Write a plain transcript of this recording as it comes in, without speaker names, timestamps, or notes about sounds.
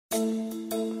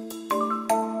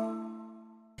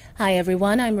Hi,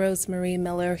 everyone. I'm Rosemarie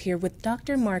Miller here with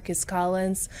Dr. Marcus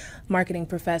Collins, marketing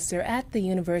professor at the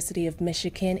University of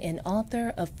Michigan and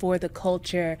author of For the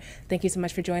Culture. Thank you so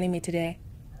much for joining me today.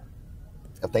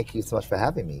 Thank you so much for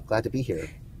having me. Glad to be here.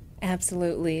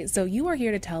 Absolutely. So, you are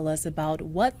here to tell us about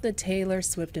what the Taylor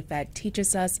Swift effect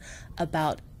teaches us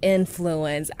about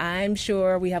influence. I'm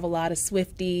sure we have a lot of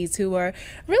Swifties who are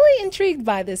really intrigued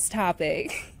by this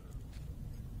topic.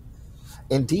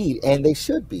 Indeed, and they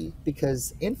should be,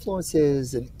 because influence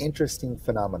is an interesting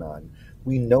phenomenon.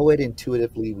 We know it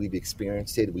intuitively, we've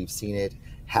experienced it, we've seen it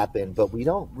happen, but we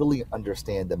don't really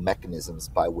understand the mechanisms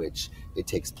by which it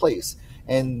takes place.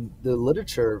 And the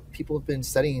literature, people have been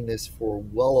studying this for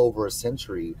well over a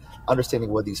century, understanding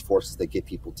what these forces that get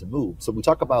people to move. So we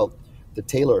talk about the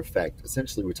Taylor effect.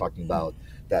 Essentially, we're talking about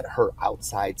that her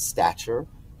outside stature,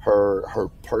 her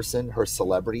person, her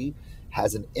celebrity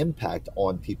has an impact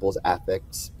on people's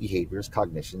affects, behaviors,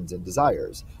 cognitions, and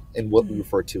desires, and what we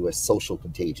refer to as social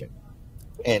contagion.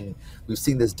 And we've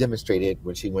seen this demonstrated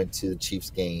when she went to the Chiefs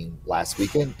game last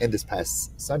weekend and this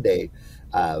past Sunday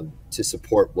to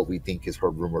support what we think is her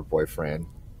rumored boyfriend,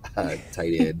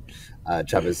 tight end,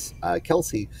 Travis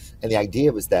Kelsey. And the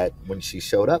idea was that when she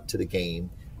showed up to the game,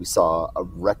 we saw a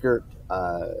record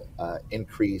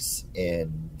increase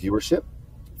in viewership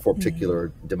for a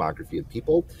particular demography of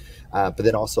people. But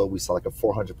then also we saw like a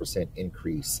 400%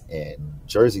 increase in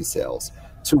jersey sales,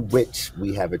 to which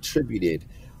we have attributed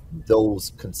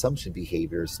those consumption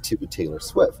behaviors to Taylor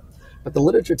Swift. But the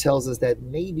literature tells us that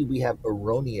maybe we have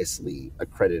erroneously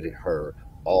accredited her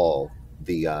all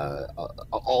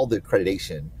all the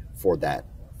accreditation for that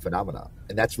phenomenon,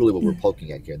 and that's really what we're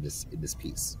poking at here in this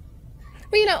piece.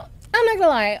 Well, I'm not gonna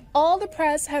lie, all the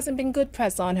press hasn't been good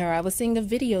press on her. I was seeing a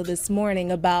video this morning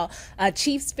about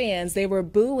Chiefs fans. They were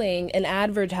booing an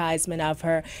advertisement of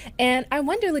her. And I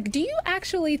wonder, like, do you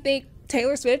actually think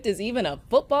Taylor Swift is even a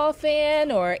football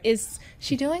fan? Or is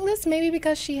she doing this maybe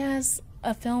because she has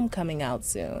a film coming out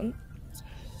soon?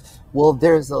 Well,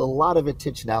 there's a lot of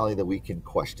intentionality that we can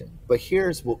question, but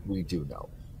here's what we do know: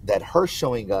 that her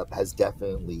showing up has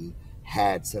definitely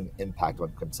had some impact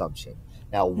on consumption.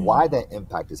 Now, why that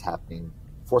impact is happening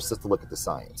forces us to look at the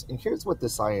science. And here's what the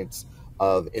science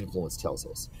of influence tells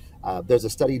us. There's a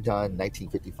study done in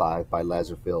 1955 by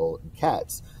Lazarfield and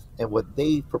Katz. And what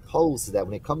they propose is that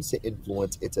when it comes to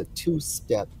influence, it's a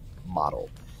two-step model.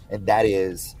 And that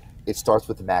is, it starts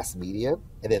with the mass media,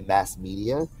 and then mass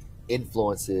media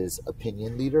influences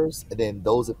opinion leaders, and then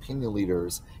those opinion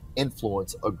leaders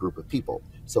influence a group of people.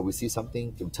 So we see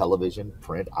something through television,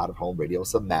 print, out of home, radio,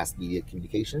 some mass media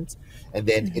communications, and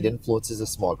then it influences a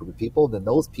small group of people. Then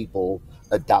those people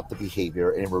adopt the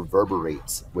behavior and it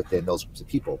reverberates within those groups of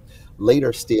people.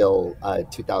 Later still,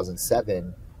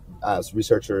 2007,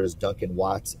 researchers Duncan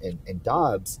Watts and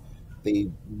Dobbs,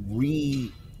 they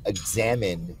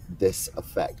re-examined this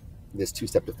effect, this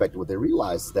two-step effect. What they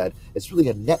realized is that it's really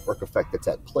a network effect that's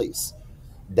at place,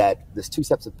 that this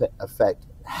two-step effect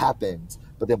happens,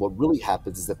 but then what really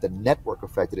happens is that the network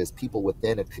effect, that is people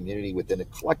within a community, within a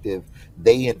collective,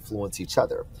 they influence each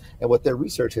other. And what their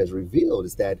research has revealed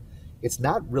is that it's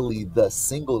not really the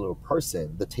singular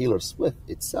person, the Taylor Swift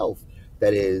itself,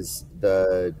 that is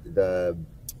the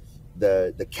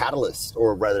catalyst,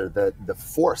 or rather the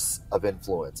force of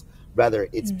influence. Rather,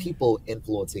 it's people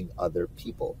influencing other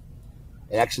people.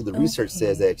 And actually, the research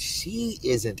says Okay. that she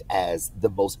isn't as the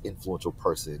most influential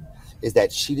person, is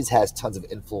that she just has tons of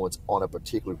influence on a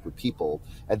particular group of people,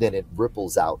 and then it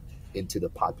ripples out into the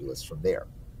populace from there.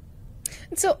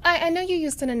 So I know you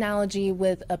used an analogy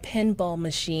with a pinball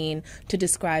machine to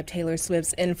describe Taylor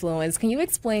Swift's influence. Can you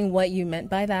explain what you meant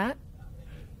by that?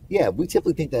 Yeah, we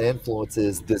typically think that influence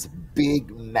is this big,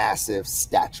 massive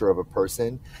stature of a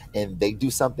person, and they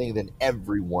do something, then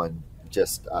everyone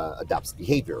just adopts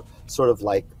behavior. Sort of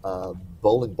like a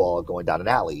bowling ball going down an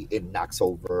alley, it knocks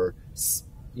over,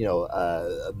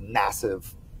 a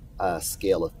massive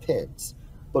scale of pins.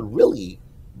 But really,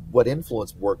 what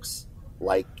influence works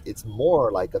like, it's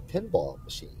more like a pinball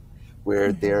machine,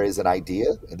 where there is an idea,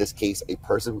 in this case, a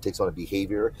person who takes on a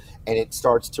behavior, and it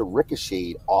starts to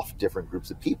ricochet off different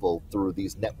groups of people through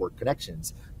these network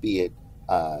connections, be it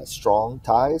strong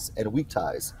ties and weak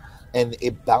ties. And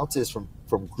it bounces from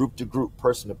group to group,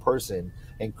 person to person,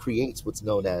 and creates what's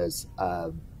known as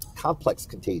complex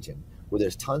contagion, where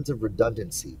there's tons of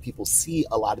redundancy. People see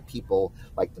a lot of people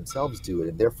like themselves do it,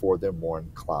 and therefore they're more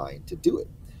inclined to do it.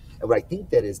 And what I think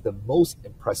that is the most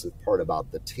impressive part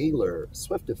about the Taylor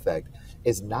Swift effect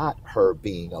is not her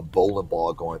being a bowling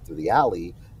ball going through the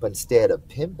alley, but instead a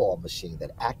pinball machine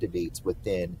that activates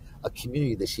within a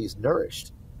community that she's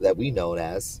nourished, that we know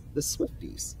as the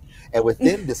Swifties. And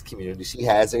within this community, she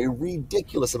has a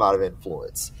ridiculous amount of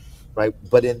influence, right?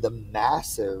 But in the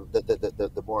massive,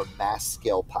 the more mass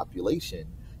scale population,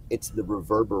 it's the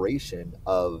reverberation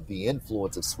of the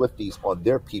influence of Swifties on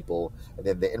their people, and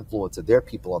then the influence of their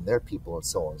people on their people, and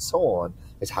so on,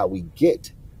 is how we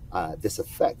get this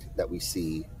effect that we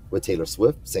see with Taylor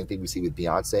Swift. Same thing we see with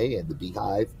Beyonce and the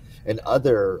Beehive and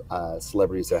other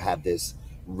celebrities that have this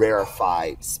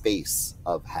rarefied space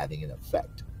of having an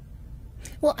effect.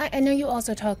 Well, I know you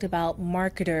also talked about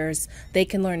marketers. They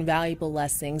can learn valuable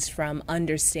lessons from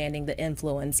understanding the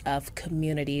influence of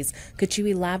communities. Could you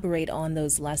elaborate on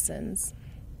those lessons?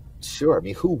 Sure. I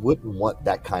mean, who wouldn't want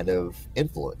that kind of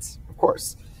influence? Of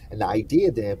course. And the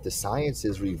idea that if the science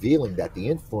is revealing that the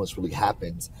influence really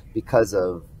happens because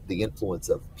of the influence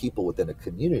of people within a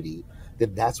community,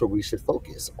 then that's where we should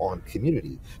focus on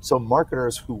community. So,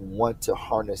 marketers who want to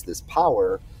harness this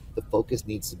power, the focus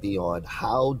needs to be on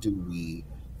how do we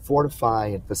fortify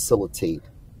and facilitate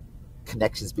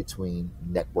connections between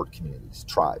network communities,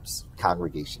 tribes,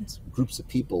 congregations, groups of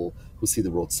people who see the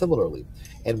world similarly.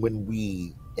 And when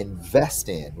we invest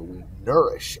in, when we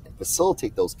nourish and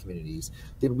facilitate those communities,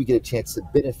 then we get a chance to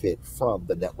benefit from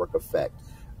the network effect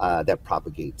that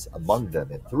propagates among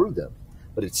them and through them.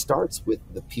 But it starts with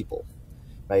the people,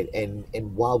 right? And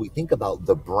while we think about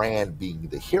the brand being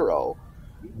the hero,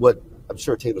 what I'm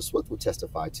sure Taylor Swift would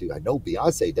testify to, I know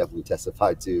Beyonce definitely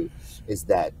testified to, is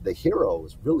that the hero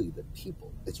is really the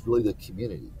people. It's really the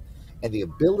community. And the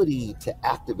ability to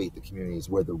activate the community is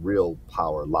where the real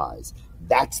power lies.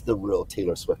 That's the real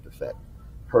Taylor Swift effect.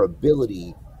 Her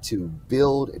ability to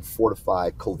build and fortify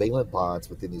covalent bonds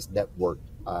within these network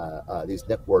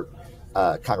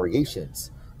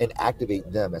congregations and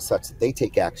activate them as such that they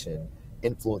take action,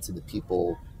 influencing the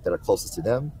people that are closest to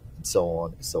them, and so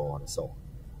on and so on and so on.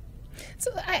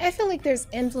 So I feel like there's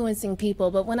influencing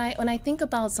people, but when I think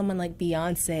about someone like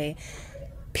Beyonce,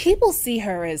 people see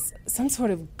her as some sort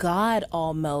of god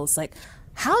almost. Like,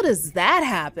 how does that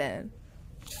happen?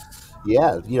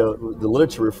 Yeah, the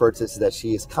literature refers to this that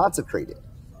she is consecrated,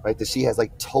 right? That she has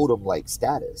like totem-like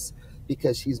status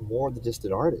because she's more than just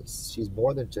an artist. She's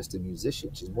more than just a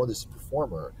musician. She's more than just a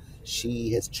performer.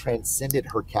 She has transcended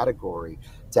her category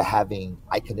to having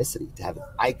iconicity, to have an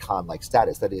icon-like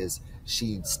status. That is,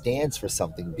 she stands for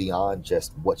something beyond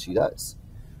just what she does.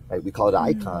 Right? We call it an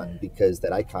icon because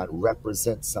that icon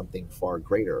represents something far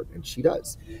greater, and she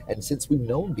does. And since we've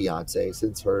known Beyonce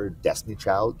since her Destiny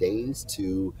Child days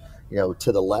to,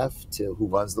 to the left, to Who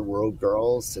Runs the World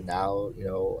Girls, to now,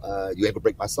 You Ain't Gonna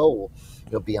Break My Soul,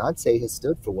 Beyonce has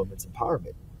stood for women's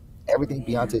empowerment. Everything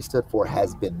Yeah. Beyonce stood for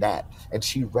has been that, and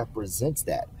she represents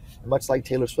that. And much like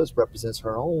Taylor Swift represents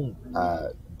her own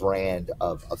brand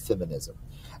of feminism.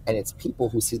 And it's people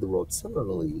who see the world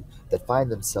similarly that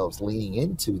find themselves leaning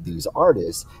into these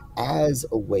artists as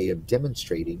a way of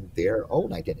demonstrating their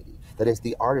own identity. That is,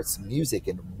 the artist's music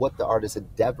and what the artist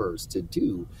endeavors to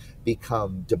do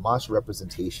become demonstrative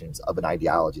representations of an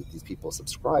ideology that these people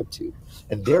subscribe to.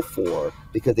 And therefore,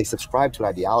 because they subscribe to an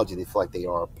ideology, they feel like they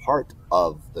are a part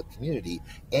of the community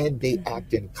and they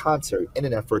act in concert in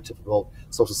an effort to promote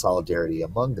social solidarity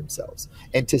among themselves.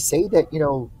 And to say that,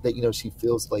 she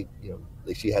feels like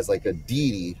she has like a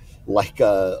deity, like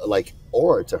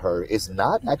aura to her is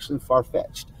not actually far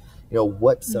fetched.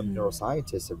 What some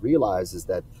neuroscientists have realized is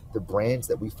that the brands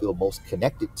that we feel most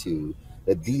connected to,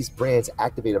 that these brands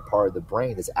activate a part of the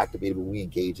brain that's activated when we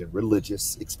engage in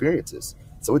religious experiences.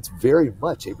 So it's very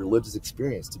much a religious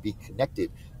experience to be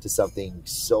connected to something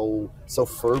so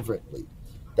fervently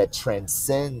that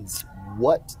transcends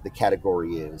what the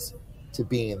category is to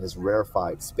being in this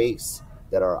rarefied space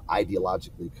that are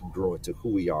ideologically congruent to who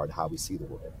we are and how we see the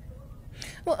world.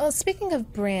 Well, speaking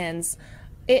of brands,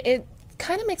 it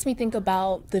kind of makes me think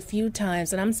about the few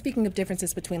times, and I'm speaking of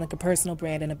differences between like a personal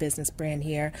brand and a business brand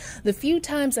here. The few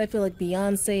times I feel like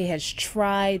Beyonce has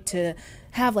tried to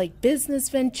have like business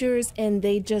ventures and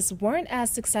they just weren't as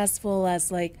successful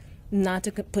as like, not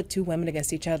to put two women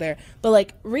against each other, but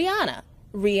like Rihanna.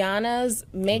 Rihanna's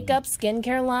makeup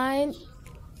skincare line,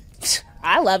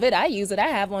 I love it. I use it. I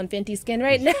have on Fenty Skin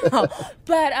right now.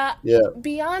 But Yeah.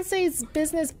 Beyonce's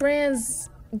business brands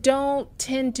don't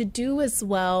tend to do as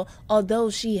well,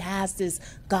 although she has this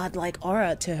godlike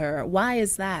aura to her. Why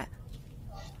is that?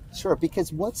 Sure,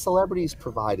 because what celebrities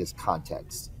provide is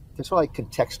context. They're sort of like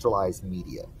contextualized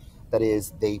media. That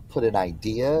is, they put an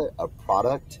idea, a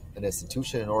product, an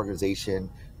institution, an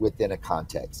organization within a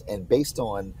context. And based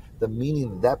on the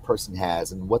meaning that that person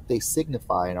has and what they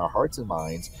signify in our hearts and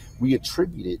minds, we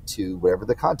attribute it to wherever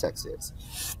the context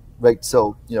is. Right.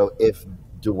 So, if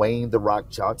Dwayne The Rock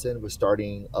Johnson was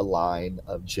starting a line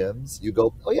of gyms, you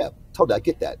go, oh yeah, totally, I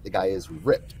get that. The guy is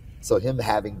ripped. So him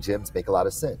having gyms make a lot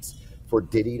of sense. For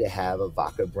Diddy to have a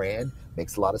vodka brand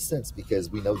makes a lot of sense because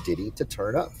we know Diddy to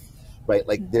turn up, right?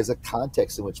 Like there's a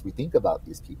context in which we think about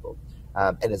these people.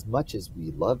 And as much as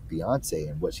we love Beyonce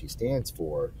and what she stands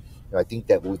for, I think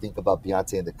that when we think about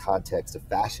Beyonce in the context of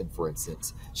fashion, for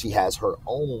instance, she has her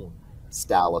own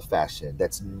style of fashion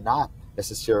that's not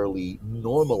necessarily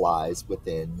normalized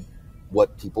within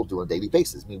what people do on a daily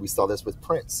basis. I mean, we saw this with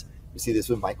Prince. We see this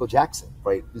with Michael Jackson,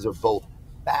 right? These are both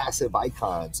massive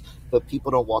icons, but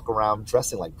people don't walk around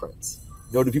dressing like Prince.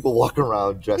 Nor do people walk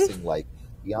around dressing like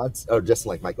Beyonce or dressing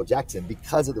like Michael Jackson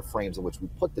because of the frames in which we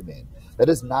put them in. That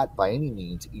does not by any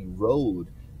means erode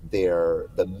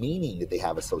the meaning that they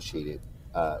have associated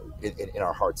in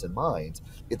our hearts and minds.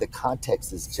 If the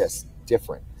context is just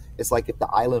different. It's like if the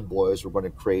Island Boys were going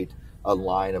to create a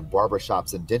line of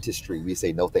barbershops and dentistry, we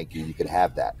say no thank you, you could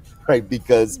have that, right?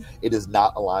 Because it is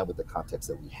not aligned with the context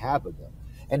that we have of them.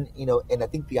 And and I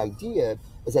think the idea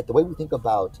is that the way we think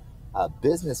about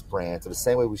business brands are the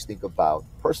same way we should think about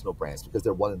personal brands because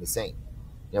they're one and the same.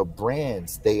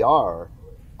 Brands, they are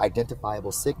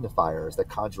identifiable signifiers that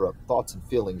conjure up thoughts and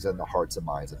feelings in the hearts and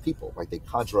minds of people, right? They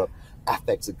conjure up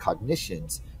affects and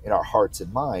cognitions in our hearts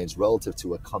and minds relative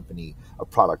to a company, a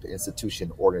product, an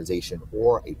institution, organization,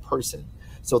 or a person.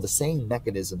 So the same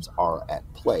mechanisms are at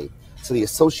play. So the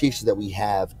association that we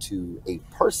have to a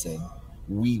person,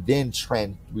 we then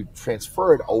we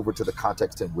transfer it over to the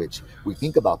context in which we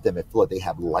think about them and feel like they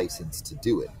have license to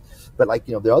do it. But like,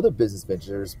 there are other business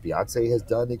ventures Beyonce has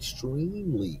done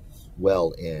extremely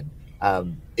well in.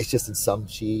 It's just in some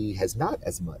she has not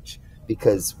as much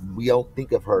because we don't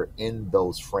think of her in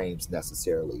those frames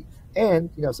necessarily. And,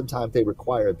 sometimes they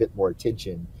require a bit more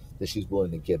attention than she's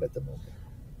willing to give at the moment.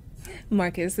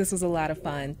 Marcus, this was a lot of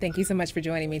fun. Thank you so much for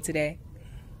joining me today.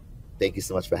 Thank you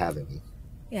so much for having me.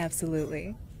 Yeah,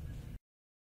 absolutely.